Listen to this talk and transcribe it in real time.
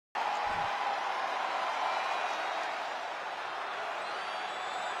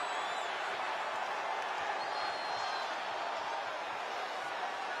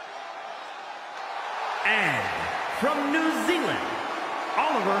from New Zealand,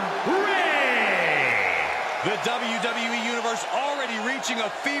 Oliver Ray. The WWE Universe already reaching a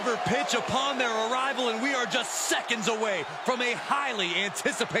fever pitch upon their arrival, and we are just seconds away from a highly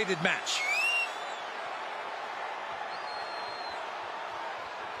anticipated match.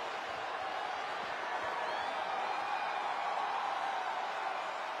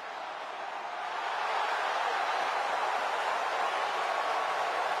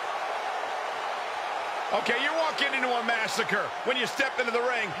 Okay, you're walking into a massacre when you step into the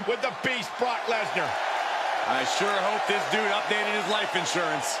ring with the beast, Brock Lesnar. I sure hope this dude updated his life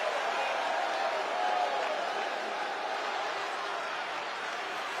insurance.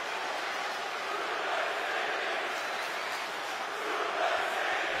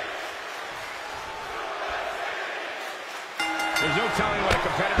 There's no telling what a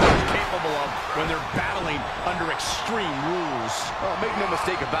competitor is capable of when they're battling under extreme rules. Oh, make no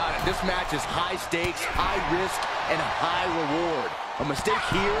mistake about it. This match is high stakes, high risk, and high reward. A mistake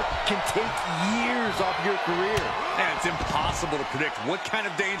here can take years off your career. And it's impossible to predict what kind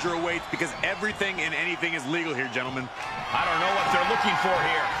of danger awaits because everything and anything is legal here, gentlemen. I don't know what they're looking for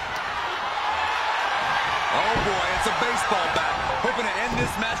here. Oh boy, it's a baseball bat. Hoping to end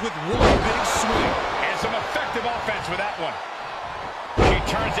this match with one big swing. And some effective offense with that one. She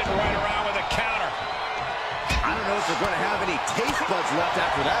turns it right around with a counter. I don't know if they're going to have any taste buds left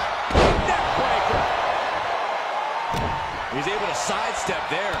after that. Neck breaker. He's able to sidestep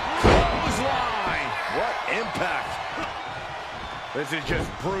there. Clothesline. What impact. This is just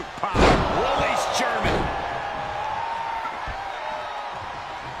brute power. Release German.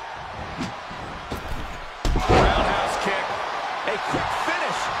 Roundhouse kick. A quick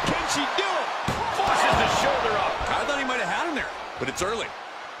finish. Can she do it? Forces the shoulder up. I thought he might have had him there, but it's early.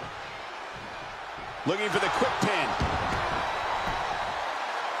 Looking for the quick pin.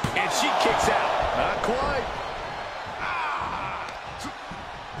 And she kicks out. Not quite.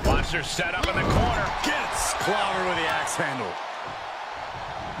 Watch her set up in the corner. Gets clobbered with the axe handle.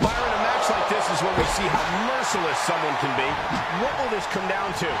 Byron, a match like this is when we see how merciless someone can be. What will this come down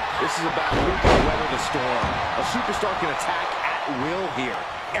to? This is about who can weather the storm. A superstar can attack at will here.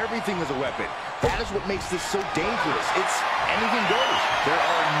 Everything is a weapon. That is what makes this so dangerous. It's anything goes. There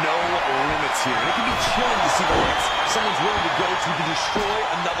are no limits here. And it can be chilling to see the lengths someone's willing to go to destroy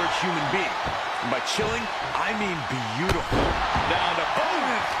another human being. And by chilling, I mean beautiful. Down to boom!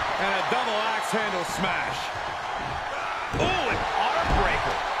 And a double axe handle smash. Ooh, an arm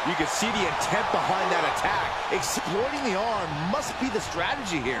breaker. You can see the intent behind that attack. Exploiting the arm must be the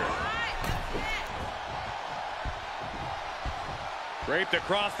strategy here. Draped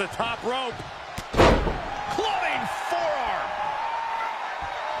across the top rope. Clubbing forearm.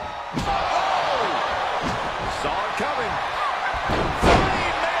 Oh! Saw it coming.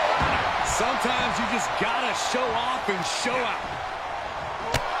 Flying man. Sometimes you just gotta show off and show out.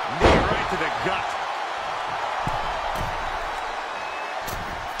 Knee right to the gut.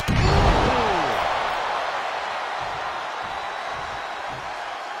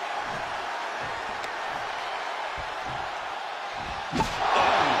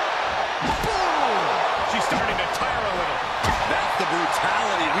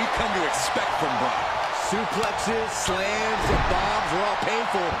 Come to expect from Brock. Suplexes, slams, and bombs are all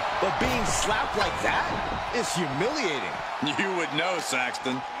painful, but being slapped like that is humiliating. You would know,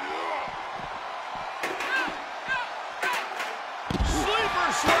 Saxton. Sleeper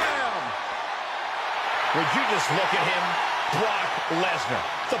slam! Would you just look at him? Brock Lesnar,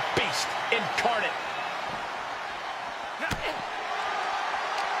 the beast incarnate.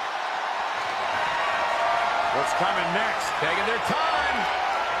 What's coming next? Taking their time.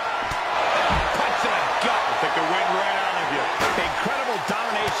 Punch to the gut. Will take the wind right out of you. Incredible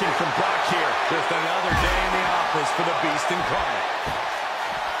domination from Brock here. Just another day in the office for the beast incarnate.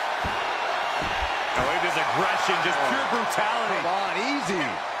 Oh, look at this aggression, just pure brutality. Come on, easy.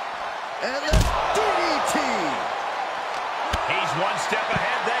 And the DDT. He's one step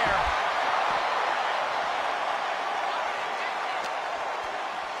ahead there.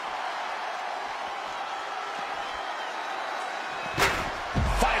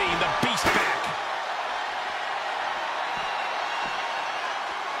 Fighting the beast back.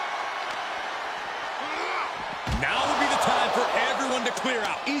 Now would be the time for everyone to clear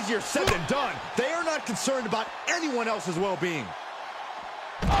out. Easier said than done. They are not concerned about anyone else's well-being.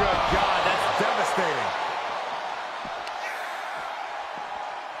 Good God, that's devastating.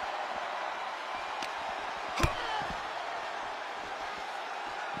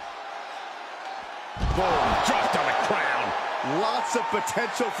 Boom, dropped on the crown. Lots of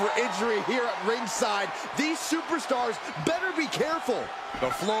potential for injury here at ringside. These superstars better be careful. The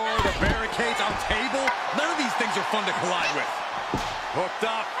floor, the barricades, on table. None of these things are fun to collide with. Hooked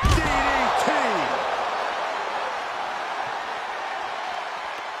up. DDT.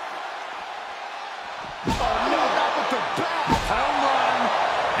 Oh, no, not with the back. Home run.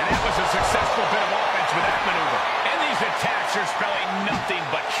 And that was a successful bit of offense with that maneuver. And these attacks are spelling nothing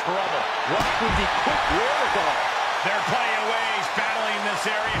but trouble. What with the quick wherewithal? There are plenty of ways battling in this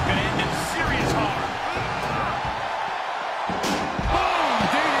area could end in serious harm. Boom!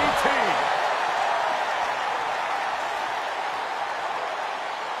 DDT!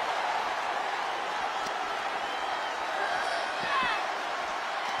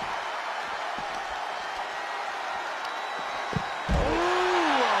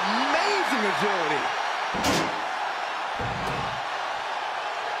 Ooh, amazing agility.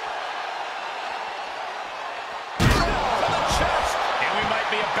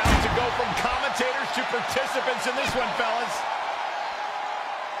 About to go from commentators to participants in this one, fellas.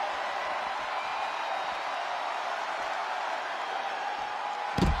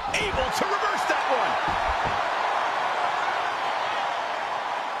 Able to reverse that one.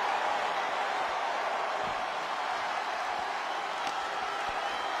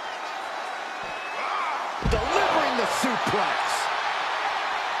 Delivering the suplex.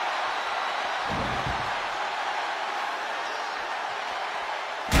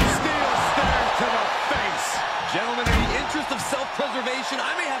 Gentlemen, in the interest of self-preservation,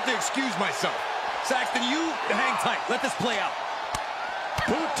 I may have to excuse myself. Saxton, you hang tight. Let this play out.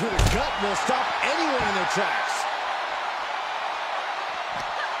 Boot to the gut will stop anyone in their tracks.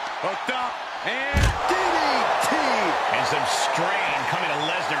 Hooked up, and DDT! And some strain coming to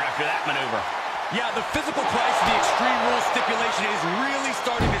Lesnar after that maneuver. Yeah, the physical price of the Extreme Rules stipulation is really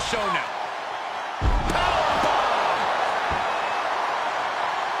starting to show now.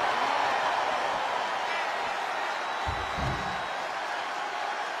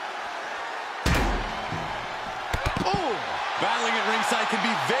 Battling at ringside can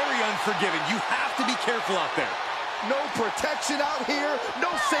be very unforgiving. You have to be careful out there. No protection out here. No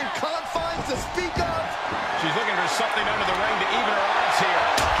safe confines to speak of. She's looking for something under the ring to even her odds here.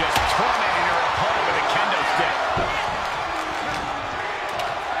 Just tormenting her opponent with a kendo stick.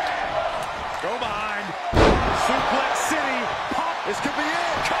 Go behind. Suplex City. Pop. This could be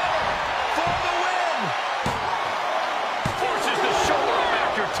it. Cover for the win. Forces the shoulder up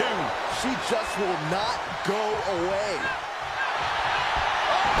after two. She just will not go away.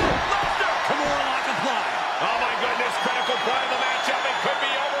 Oh, my goodness, critical point of the matchup. It could be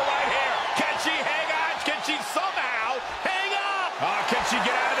over right here. Can she hang on? Can she somehow hang up? Oh, can she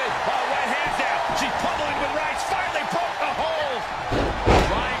get out of it? Oh, right hands down. She's pummeling with rights. Finally broke the hold.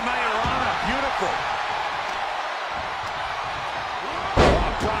 Flying Mayorana. Beautiful.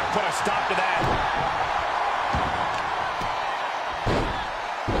 Oh, Brock put a stop to that.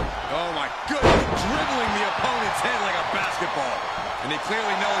 Oh, my goodness. Dribbling the opponent's head like a basketball. And he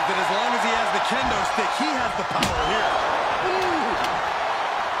clearly knows that as long as he has the kendo stick, he has the power here. Ooh.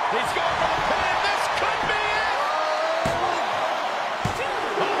 He's going for the pin. This could be it.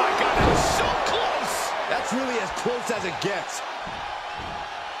 Oh, my God, that was so close. That's really as close as it gets.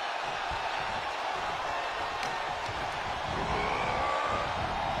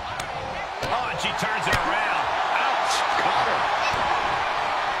 Oh, and she turns it around. Ouch. Caught her.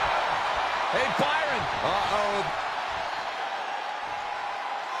 Hey, Byron. Uh-oh.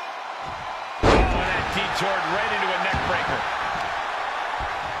 Detoured right into a neck breaker.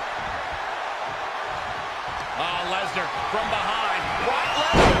 Lesnar from behind. Brock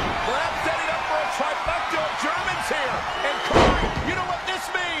Lesnar, perhaps setting up for a trifecta of Germans here. And Corey, you know what this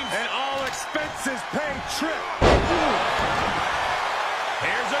means? An all-expenses paid trip. Ooh.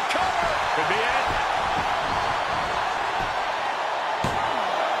 Here's a cover. Could be it.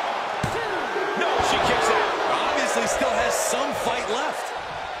 No, she kicks out. Obviously still has some fight left.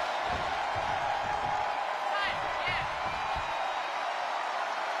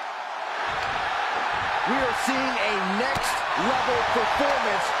 We are seeing a next-level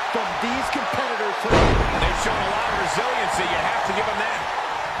performance from these competitors tonight. They've shown a lot of resiliency. You have to give them that.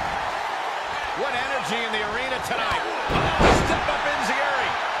 What energy in the arena tonight. Oh, step up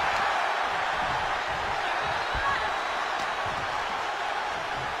Enziguri.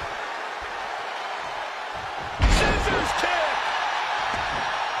 Scissors kick.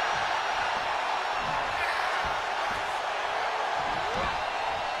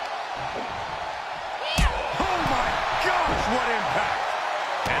 What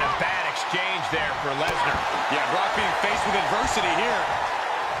impact. And a bad exchange there for Lesnar. Yeah, Brock being faced with adversity here.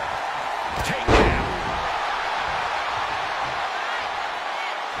 Takedown.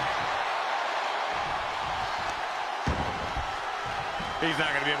 He's not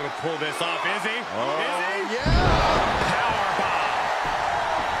going to be able to pull this off, is he? Oh, is he? yeah! Powerbomb.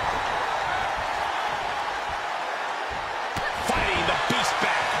 Fighting the beast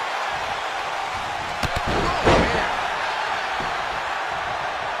back. Oh, man.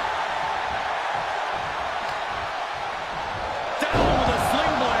 Down with a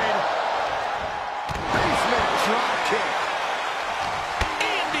sling blade. Basement drop kick.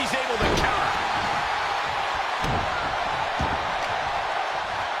 And he's able to counter.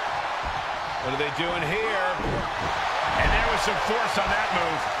 What are they doing here? And there was some force on that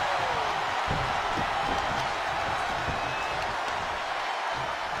move.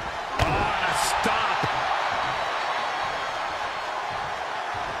 Oh, and a stop.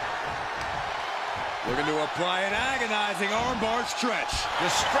 Looking to apply an agonizing armbar stretch.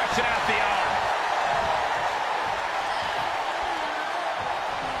 Just stretching out the arm.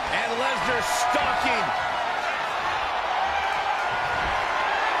 And Lesnar stalking.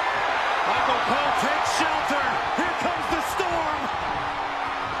 Michael Cole takes shelter. Here comes the storm.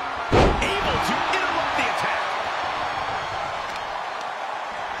 Able to interrupt the attack.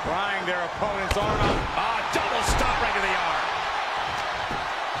 Prying their opponent's arm out. Double stop right to the arm.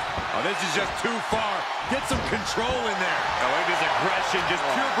 Oh, this is just too far. Get some control in there. Oh, look at his aggression, just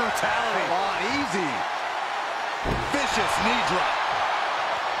pure brutality. Come on, easy. Vicious knee drop.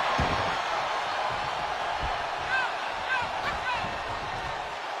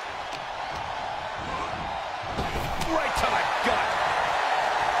 Right to the gut.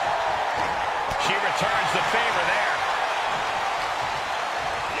 She returns the favor there.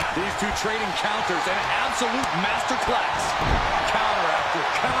 These two trading counters, an absolute masterclass. Counter after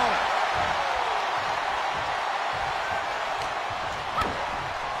counter.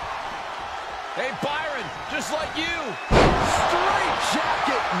 Hey, Byron, just like you. Straight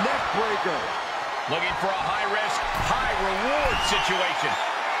jacket neck breaker. Looking for a high-risk, high-reward situation.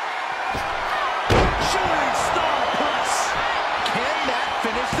 Shooting star press. Can that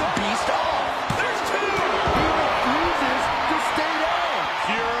finish the beast off? There's two. He refuses to stay down.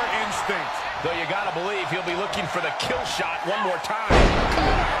 Pure instinct. Though you gotta believe he'll be looking for the kill shot one more time.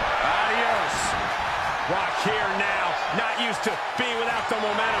 Adios. Brock here now, not used to being without the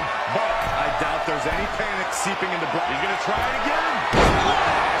momentum, but I doubt there's any panic seeping into Brock. He's going to try it again.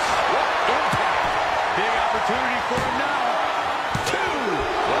 Flash! What impact! Big opportunity for him now. Two!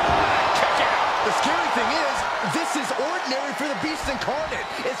 Kick out! The scary thing is, this is ordinary for the Beast Incarnate.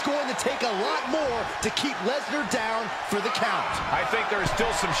 It's going to take a lot more to keep Lesnar down for the count. I think there is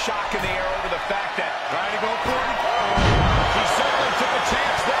still some shock in the air over the fact that Trying to go for it. he certainly took a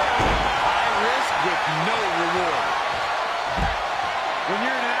chance there. High risk with no reward. When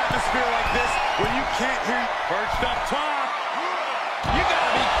you're in an atmosphere like this, when you can't hear perched up top. You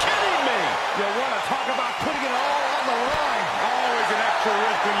gotta be kidding me! You want to talk about putting it all on the line. Always an extra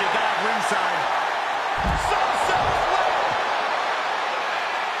risk when you dive ringside. Sunset flip!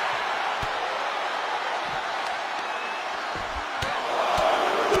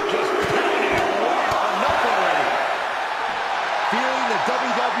 Just pounding it wide. Enough already. Feeling the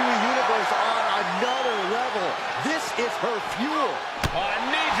WWE Universe on another level. This is her fuel. A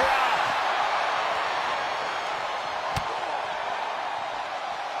knee drop.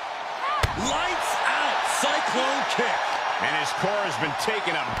 Lights out. Cyclone kick. And his core has been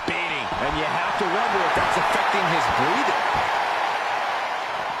taking a beating. And you have to wonder if that's affecting his breathing.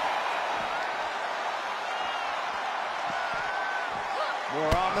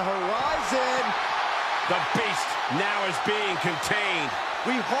 We're on the horizon. The Beast now is being contained.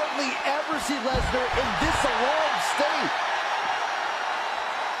 We hardly ever see Lesnar in this alarmed state.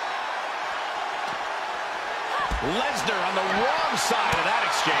 Lesnar on the wrong side of that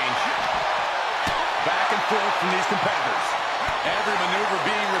exchange. Back and forth from these competitors. Every maneuver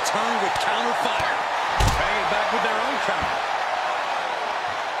being returned with counter fire. Paying it back with their own counter.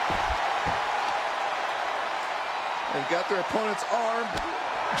 They got their opponent's arm.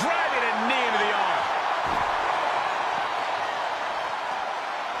 Driving a knee into the arm.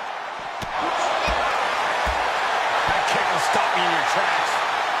 That kick will stop you in your tracks.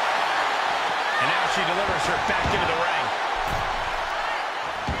 And now she delivers her back into the ring.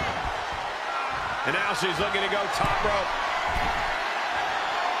 And now she's looking to go top rope.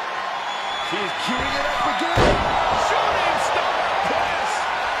 She's queuing it up again. Shooting star press.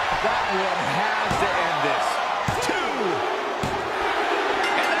 That one has to end this. Two.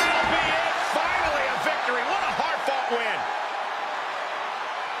 And that'll be it. Finally a victory. What a hard-fought win.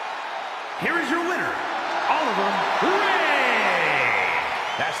 Here is your winner, Oliver Ray.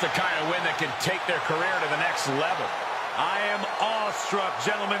 That's the kind of win that can take their career to the next level. I am awestruck,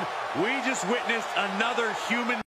 gentlemen. We just witnessed another human